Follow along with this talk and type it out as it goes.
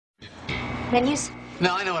Menus?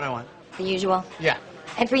 No, I know what I want. The usual. Yeah.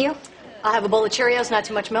 And for you? I'll have a bowl of Cheerios, not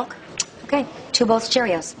too much milk. Okay, 2 bowls of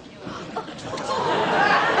Cheerios.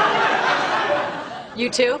 You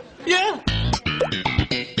too? Yeah.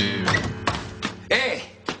 Hey,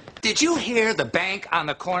 did you hear the bank on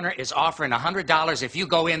the corner is offering $100 if you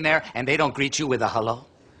go in there and they don't greet you with a hello?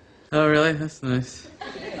 Oh, really? That's nice.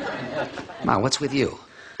 Come on, what's with you?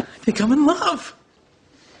 I think I'm in love.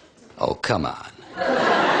 Oh, come on.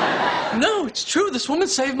 No, it's true. This woman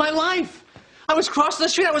saved my life. I was crossing the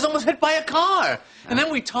street. I was almost hit by a car. And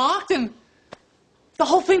then we talked, and the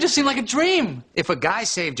whole thing just seemed like a dream. If a guy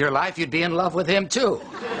saved your life, you'd be in love with him, too.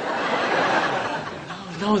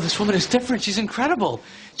 No, this woman is different. She's incredible.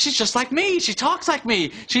 She's just like me. She talks like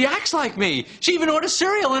me. She acts like me. She even orders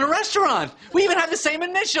cereal in a restaurant. We even have the same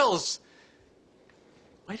initials.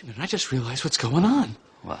 Wait a minute. I just realized what's going on.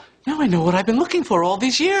 What? Now I know what I've been looking for all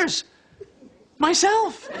these years.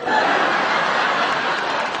 Myself.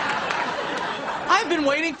 I've been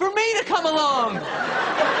waiting for me to come along.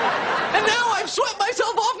 And now I've swept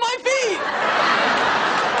myself off my feet.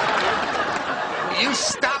 You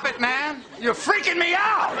stop it, man. You're freaking me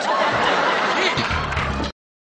out.